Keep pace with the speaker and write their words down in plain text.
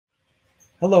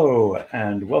Hello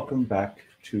and welcome back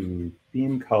to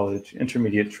Beam College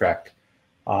Intermediate Track.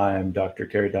 I'm Dr.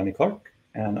 Gary Downey Clark,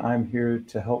 and I'm here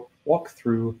to help walk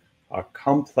through a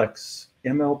complex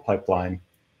ML pipeline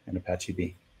in Apache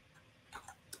Beam.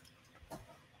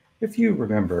 If you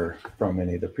remember from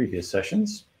any of the previous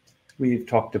sessions, we've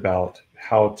talked about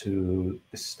how to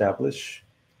establish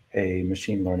a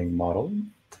machine learning model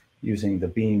using the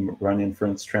Beam Run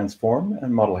Inference Transform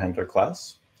and Model Handler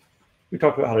class. We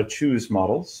talked about how to choose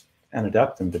models and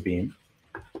adapt them to Beam.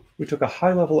 We took a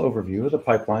high-level overview of the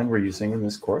pipeline we're using in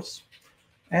this course.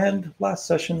 And last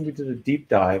session, we did a deep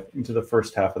dive into the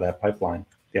first half of that pipeline,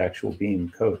 the actual Beam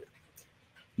code.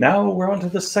 Now we're on to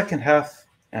the second half,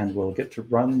 and we'll get to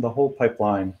run the whole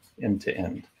pipeline end to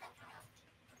end.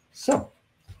 So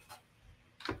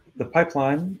the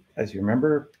pipeline, as you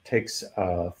remember, takes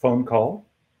a phone call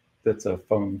that's a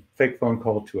fake phone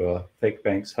call to a fake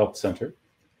bank's help center,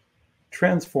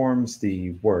 transforms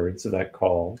the words of that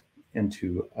call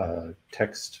into a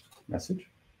text message,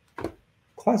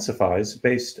 classifies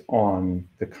based on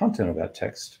the content of that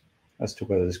text as to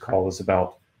whether this call is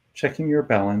about checking your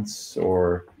balance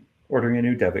or ordering a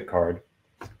new debit card.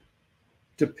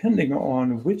 Depending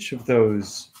on which of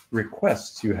those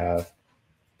requests you have,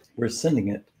 we're sending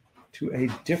it to a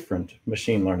different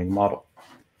machine learning model.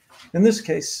 In this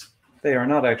case, they are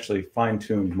not actually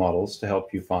fine-tuned models to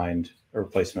help you find a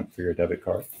replacement for your debit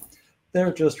card.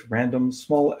 They're just random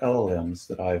small LLMs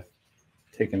that I've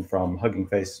taken from Hugging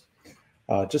Face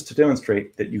just to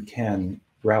demonstrate that you can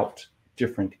route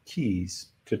different keys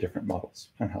to different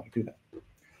models and how to do that.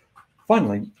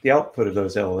 Finally, the output of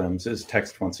those LLMs is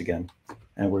text once again,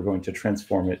 and we're going to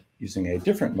transform it using a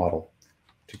different model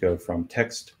to go from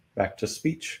text back to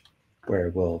speech, where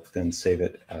we'll then save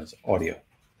it as audio.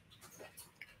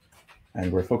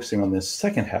 And we're focusing on this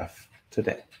second half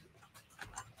today.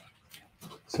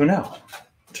 So now,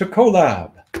 to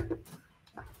Colab.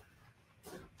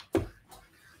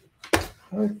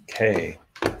 Okay.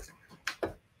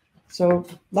 So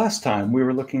last time we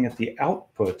were looking at the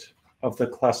output of the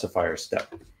classifier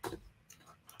step,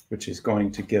 which is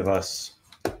going to give us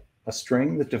a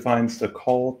string that defines the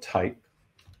call type,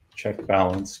 check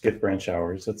balance, get branch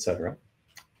hours, etc.,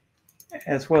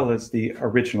 as well as the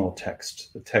original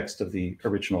text, the text of the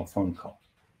original phone call.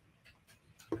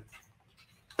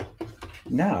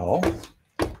 Now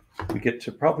we get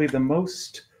to probably the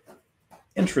most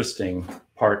interesting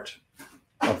part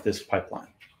of this pipeline.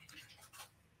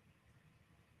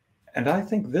 And I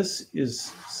think this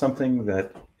is something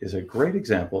that is a great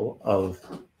example of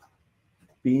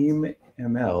Beam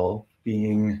ML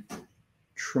being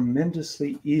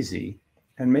tremendously easy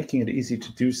and making it easy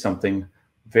to do something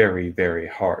very, very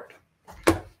hard.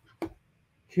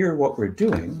 Here, what we're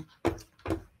doing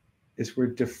is we're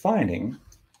defining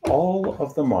all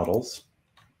of the models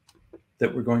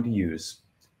that we're going to use.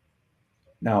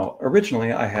 Now,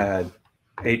 originally I had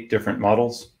 8 different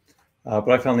models, but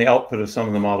I found the output of some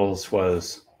of the models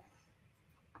was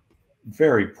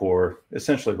very poor,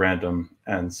 essentially random,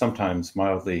 and sometimes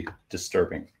mildly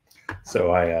disturbing.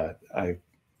 So I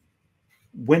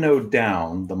winnowed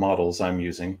down the models I'm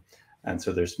using, and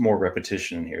so there's more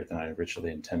repetition in here than I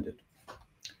originally intended.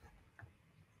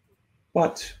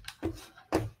 But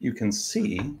you can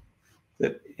see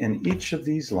that in each of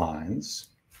these lines,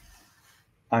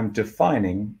 I'm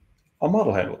defining a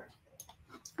model handler.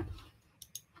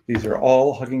 These are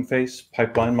all Hugging Face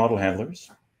pipeline model handlers.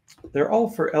 They're all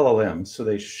for LLMs, so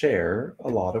they share a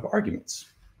lot of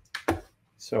arguments.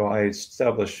 So I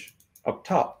establish up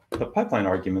top the pipeline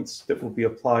arguments that will be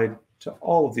applied to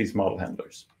all of these model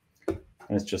handlers.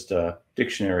 And it's just a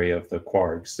dictionary of the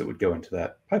quargs that would go into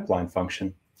that pipeline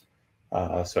function.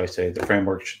 So I say the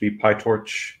framework should be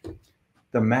PyTorch.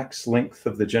 The max length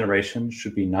of the generation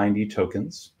should be 90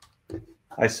 tokens.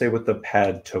 I say what the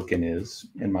pad token is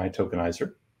in my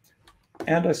tokenizer.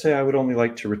 And I say I would only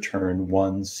like to return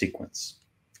one sequence.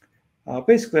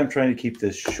 Basically, I'm trying to keep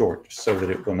this short so that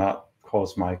it will not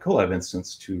cause my Colab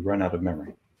instance to run out of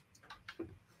memory.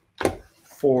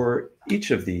 For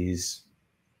each of these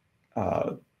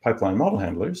pipeline model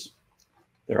handlers,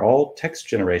 they're all text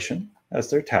generation as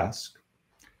their task,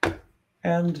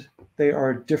 and they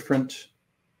are different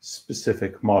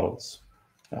specific models.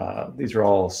 These are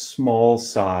all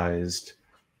small-sized,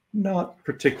 not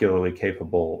particularly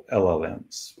capable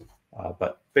LLMs,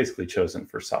 but basically chosen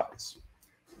for size.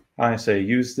 I say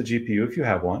use the GPU if you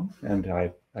have one, and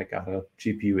I got a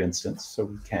GPU instance, so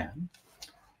we can.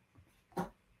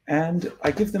 And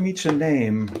I give them each a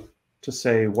name to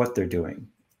say what they're doing.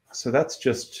 So that's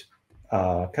just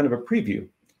kind of a preview.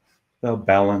 The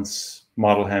balance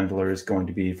model handler is going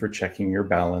to be for checking your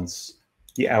balance.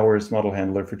 the hours model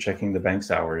handler for checking the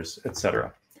bank's hours,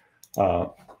 etc.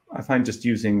 I find just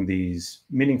using these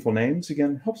meaningful names,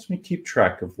 again, helps me keep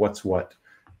track of what's what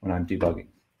when I'm debugging.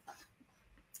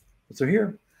 So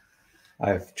here,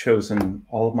 I've chosen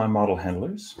all of my model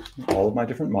handlers, all of my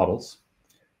different models.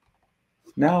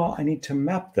 Now I need to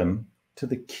map them to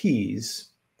the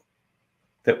keys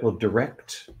that will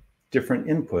direct different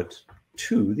input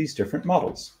to these different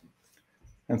models.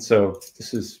 And so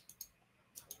this is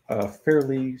a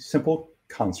fairly simple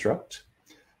construct.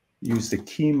 Use the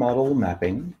key model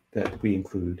mapping that we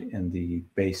include in the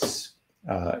base,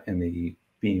 in the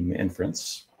Beam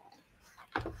inference.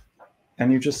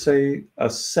 And you just say a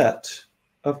set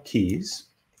of keys.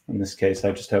 In this case,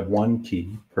 I just have one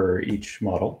key per each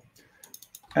model,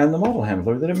 and the model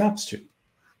handler that it maps to.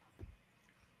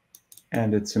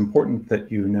 And it's important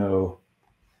that you know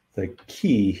the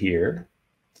key here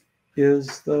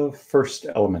is the first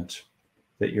element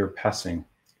that you're passing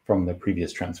from the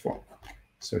previous transform.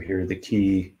 So here the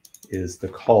key is the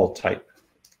call type,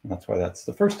 and that's why that's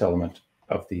the first element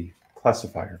of the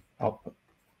classifier output.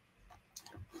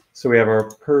 So we have our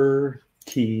per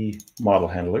key model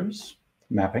handlers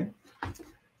mapping,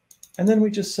 and then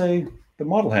we just say the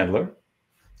model handler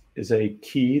is a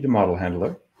keyed model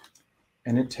handler,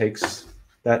 and it takes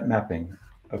that mapping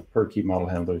of per key model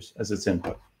handlers as its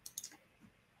input.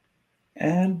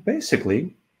 And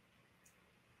basically,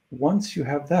 once you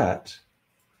have that,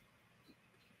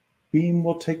 Beam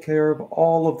will take care of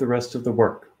all of the rest of the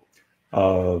work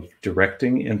of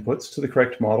directing inputs to the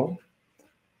correct model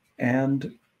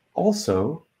and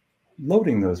also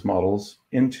loading those models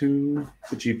into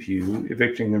the GPU,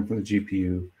 evicting them from the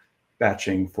GPU,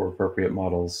 batching for appropriate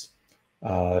models.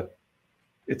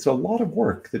 It's a lot of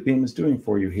work that Beam is doing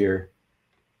for you here,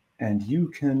 and you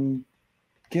can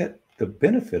get the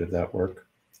benefit of that work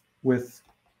with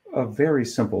a very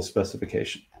simple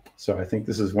specification. So I think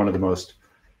this is one of the most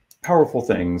powerful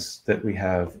things that we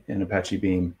have in Apache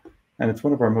Beam, and it's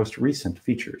one of our most recent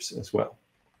features as well.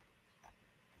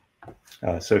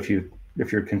 So if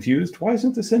you're confused, why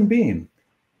isn't this in Beam?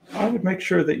 I would make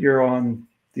sure that you're on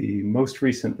the most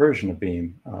recent version of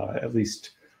Beam. At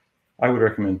least I would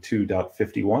recommend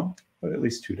 2.51, but at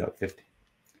least 2.50.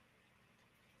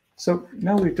 So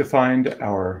now we've defined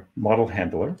our model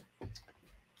handler,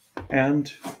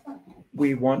 and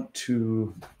we want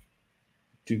to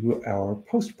do our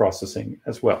post-processing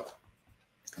as well.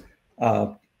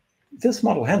 This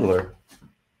model handler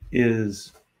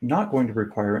is not going to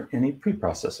require any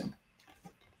pre-processing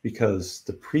because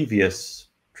the previous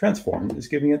transform is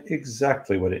giving it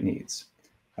exactly what it needs,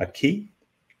 a key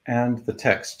and the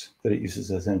text that it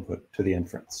uses as input to the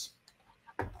inference.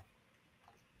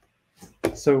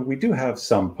 So we do have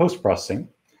some post-processing.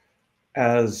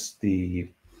 As these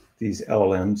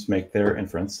LLMs make their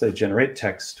inference, they generate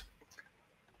text.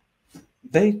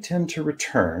 They tend to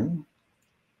return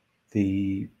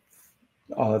the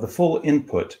full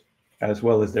input as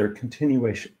well as their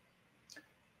continuation.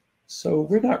 So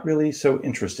we're not really so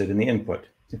interested in the input.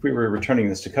 If we were returning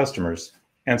this to customers,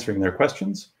 answering their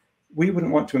questions, we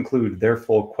wouldn't want to include their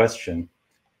full question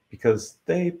because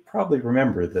they probably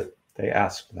remember that they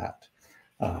asked that.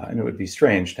 And it would be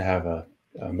strange to have a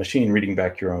machine reading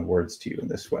back your own words to you in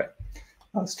this way.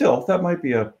 Still, that might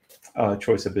be a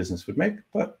choice a business would make,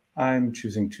 but I'm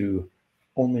choosing to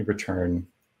only return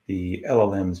the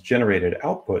LLM's generated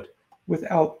output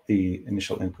without the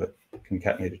initial input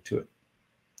concatenated to it.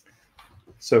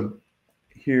 So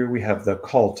here we have the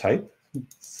call type.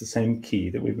 It's the same key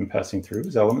that we've been passing through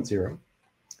as element 0.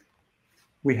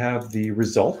 We have the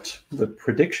result, the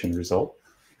prediction result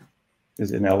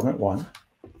is in element 1.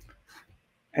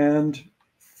 And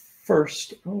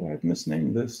first, I've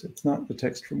misnamed this. It's not the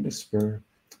text from Whisper.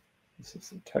 This is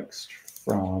the text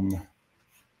from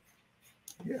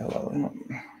the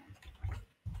LLM.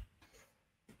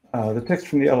 The text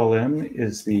from the LLM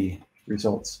is the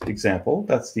results example.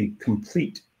 That's the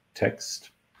complete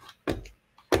text. I'll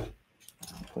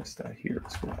place that here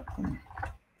as well.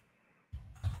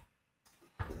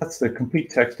 That's the complete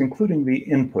text, including the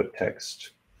input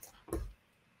text.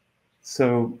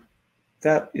 So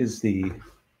that is the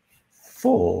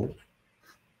full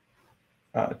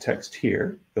text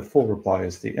here. The full reply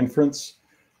is the inference.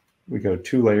 We go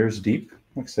 2 layers deep.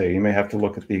 Like I say, you may have to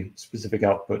look at the specific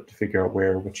output to figure out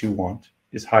where what you want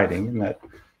is hiding in that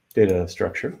data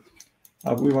structure.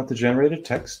 We want the generated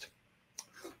text.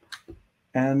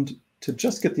 And to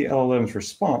just get the LLM's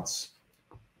response,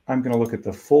 I'm going to look at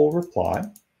the full reply,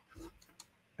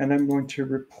 and I'm going to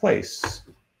replace.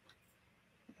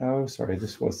 Oh, sorry,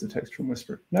 this was the text from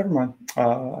Whisper. Never mind.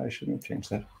 I shouldn't have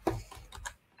changed that.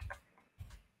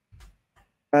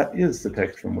 That is the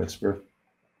text from Whisper.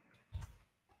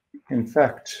 In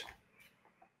fact,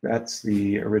 that's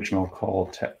the original call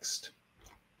text.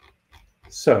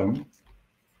 So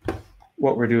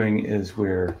what we're doing is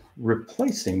we're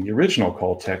replacing the original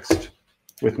call text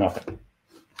with nothing.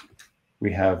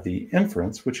 We have the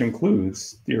inference, which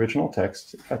includes the original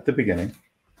text at the beginning.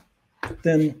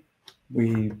 Then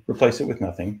we replace it with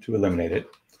nothing to eliminate it,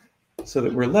 so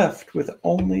that we're left with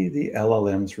only the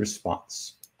LLM's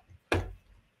response.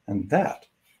 And that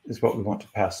is what we want to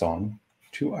pass on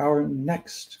to our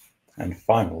next and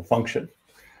final function.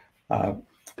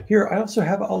 Here I also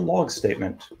have a log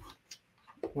statement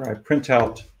where I print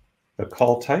out the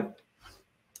call type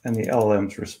and the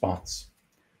LLM's response.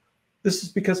 This is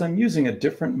because I'm using a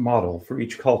different model for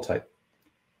each call type.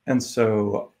 And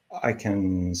so I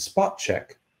can spot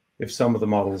check if some of the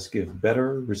models give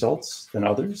better results than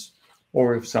others,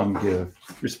 or if some give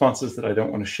responses that I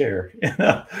don't want to share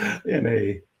in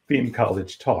a Beam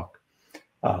College talk.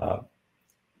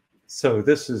 So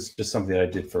this is just something that I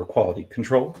did for quality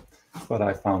control, but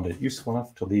I found it useful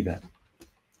enough to leave in.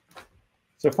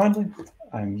 So finally,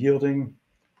 I'm yielding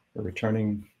or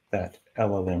returning that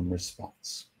LLM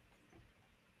response.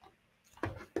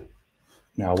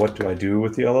 Now, what do I do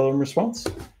with the LLM response?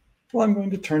 Well, I'm going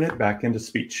to turn it back into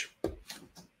speech.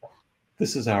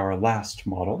 This is our last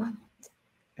model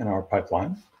in our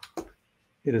pipeline.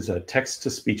 It is a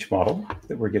text-to-speech model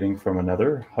that we're getting from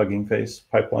another Hugging Face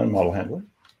pipeline model handler.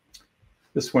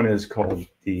 This one is called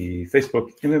the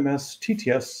Facebook MMS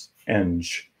TTS Eng.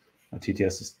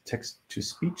 TTS is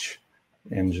text-to-speech.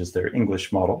 Eng is their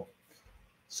English model.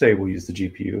 Say we'll use the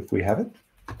GPU if we have it.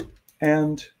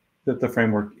 And that the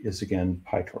framework is, again,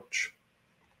 PyTorch.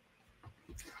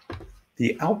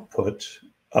 The output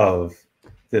of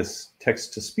this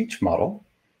text-to-speech model,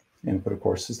 input, of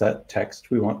course, is that text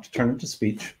we want to turn into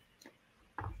speech.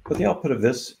 But the output of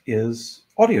this is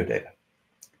audio data.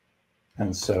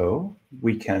 And so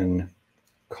we can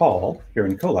call, here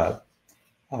in Colab,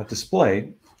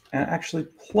 display, and actually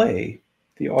play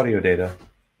the audio data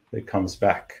that comes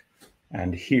back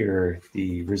and hear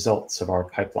the results of our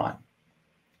pipeline.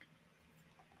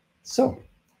 So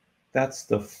that's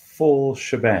the full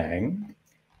shebang.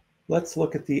 Let's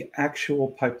look at the actual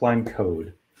pipeline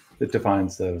code that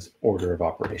defines those order of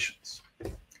operations.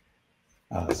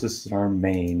 So this is our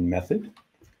main method.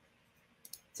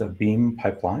 It's a Beam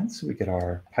pipeline, so we get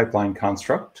our pipeline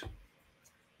construct.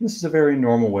 This is a very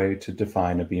normal way to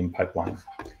define a Beam pipeline.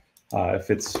 If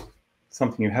it's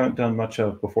something you haven't done much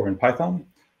of before in Python,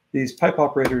 these pipe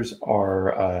operators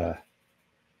are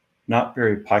not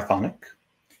very Pythonic.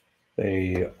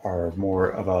 They are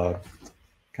more of a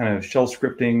kind of shell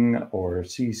scripting or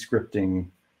C scripting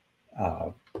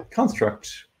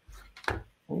construct.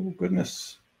 Oh,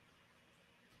 goodness.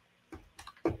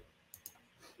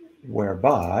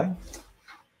 Whereby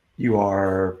you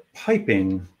are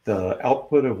piping the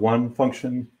output of one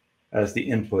function as the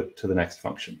input to the next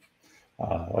function.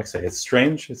 Like I say, it's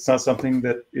strange. It's not something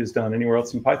that is done anywhere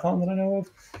else in Python that I know of.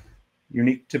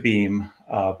 Unique to Beam,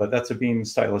 but that's a Beam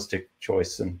stylistic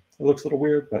choice, and it looks a little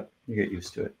weird, but you get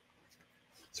used to it.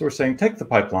 So we're saying take the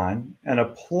pipeline and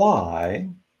apply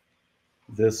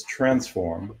this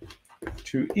transform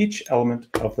to each element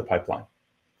of the pipeline.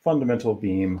 Fundamental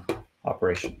Beam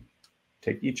operation.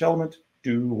 Take each element,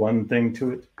 do one thing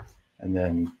to it, and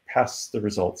then pass the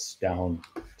results down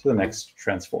to the next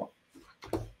transform.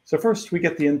 So first we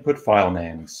get the input file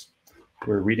names.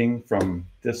 We're reading from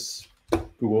this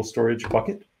Google Storage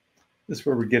bucket. This is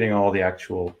where we're getting all the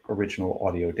actual original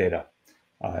audio data.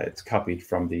 It's copied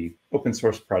from the open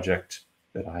source project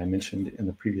that I mentioned in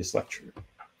the previous lecture.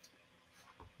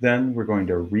 Then we're going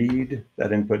to read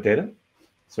that input data.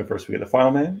 So first we get the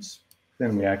file names,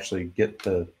 then we actually get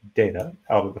the data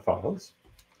out of the files.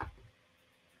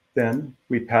 Then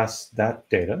we pass that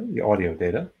data, the audio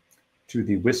data, to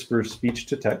the Whisper speech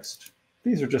to text.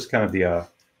 These are just kind of the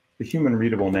human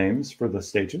readable names for the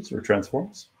stages or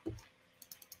transforms.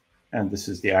 And this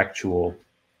is the actual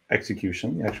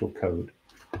execution, the actual code.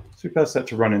 So we pass that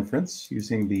to run inference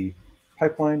using the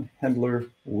pipeline handler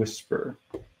Whisper.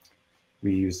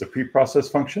 We use the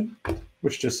preprocess function,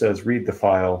 which just says read the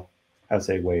file as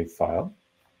a WAV file.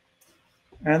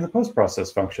 And the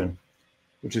postprocess function,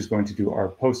 which is going to do our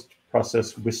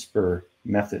postprocess Whisper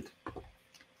method.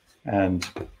 And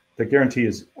the guarantee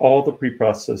is all the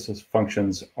preprocess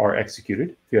functions are executed,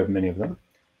 if you have many of them,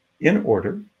 in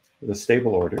order, with a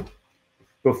stable order,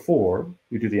 before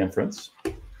you do the inference.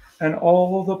 And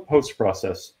all the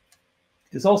postprocess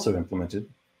is also implemented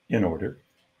in order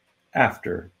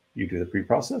after you do the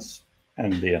preprocess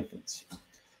and the inference.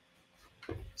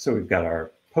 So we've got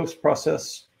our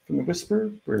postprocess from the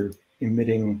Whisper, we're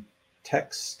emitting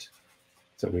text.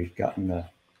 So we've gotten the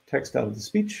text out of the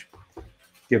speech,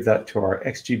 give that to our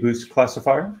XGBoost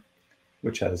classifier,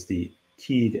 which has the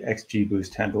keyed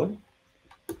XGBoost handler.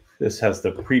 This has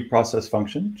the pre-process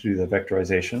function to do the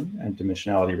vectorization and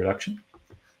dimensionality reduction,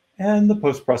 and the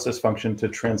post-process function to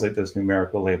translate those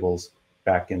numerical labels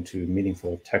back into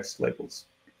meaningful text labels.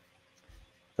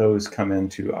 Those come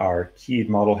into our keyed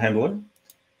model handler,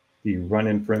 the run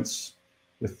inference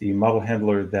with the model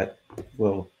handler that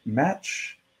will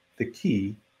match the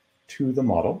key to the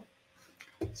model.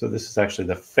 So this is actually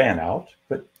the fan out,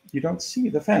 but you don't see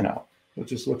the fan out. It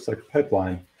just looks like a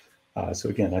pipeline. So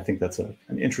again, I think that's an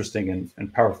interesting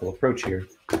and powerful approach here.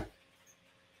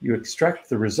 You extract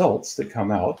the results that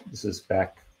come out. This is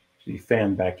the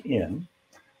fan back in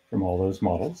from all those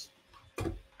models.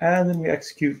 And then we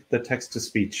execute the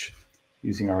text-to-speech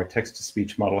using our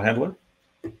text-to-speech model handler.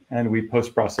 And we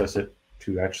post-process it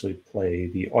to actually play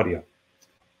the audio.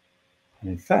 And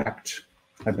in fact,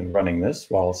 I've been running this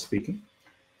while speaking.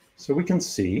 So we can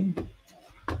see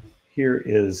here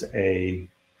is a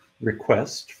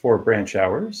request for branch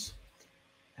hours.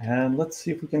 And let's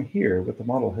see if we can hear what the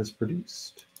model has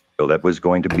produced. So that was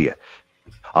going to be it.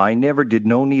 I never did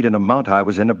no need an amount. I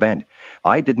was in a band.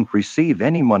 I didn't receive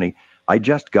any money. I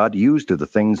just got used to the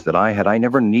things that I had. I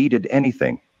never needed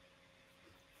anything.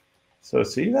 So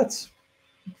see, that's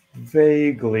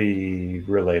vaguely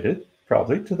related,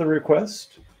 probably, to the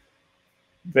request.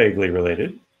 Vaguely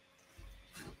related.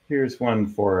 Here's one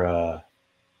for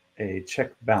a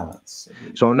check balance.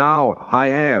 So now I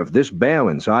have this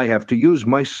balance. I have to use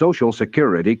my Social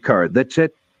Security card. That's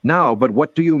it. Now, but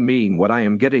what do you mean? What I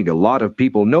am getting, a lot of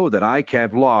people know that I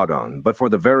can't log on, but for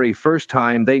the very first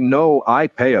time, they know I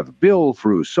pay a bill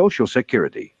through Social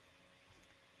Security.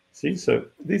 See, so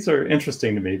these are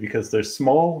interesting to me because they're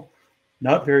small,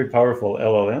 not very powerful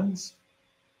LLMs,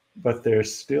 but they're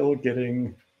still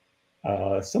getting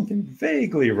something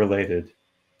vaguely related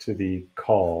to the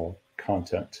call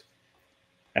content.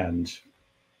 And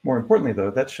more importantly, though,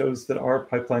 that shows that our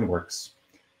pipeline works.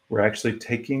 We're actually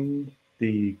taking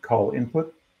the call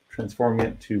input, transforming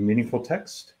it to meaningful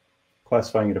text,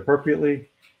 classifying it appropriately,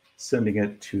 sending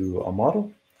it to a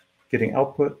model, getting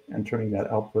output, and turning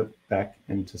that output back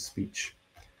into speech.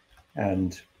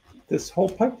 And this whole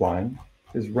pipeline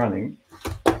is running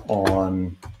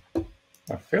on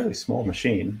a fairly small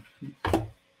machine,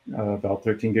 about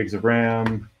 13 gigs of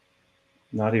RAM,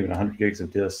 not even 100 gigs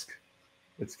of disk.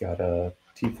 It's got a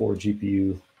T4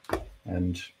 GPU,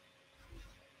 and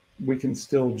we can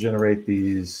still generate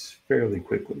these fairly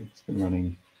quickly. It's been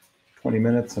running 20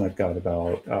 minutes, and I've got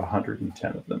about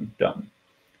 110 of them done.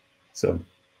 So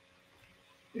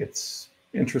it's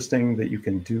interesting that you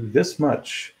can do this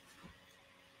much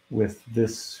with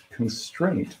this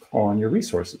constraint on your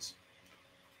resources.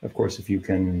 Of course, if you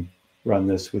can run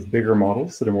this with bigger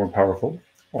models that are more powerful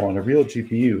on a real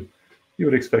GPU, you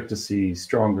would expect to see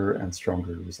stronger and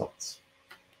stronger results.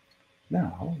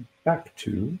 Now, back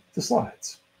to the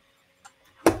slides.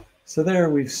 So there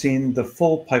we've seen the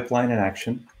full pipeline in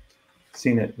action,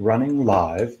 seen it running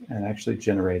live and actually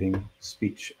generating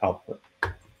speech output.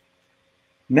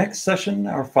 Next session,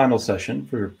 our final session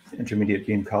for Intermediate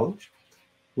Beam College,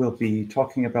 we'll be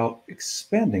talking about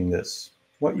expanding this,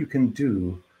 what you can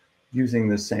do using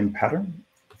this same pattern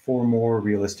for more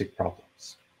realistic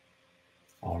problems.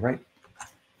 All right.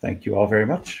 Thank you all very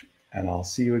much, and I'll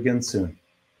see you again soon.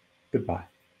 Goodbye.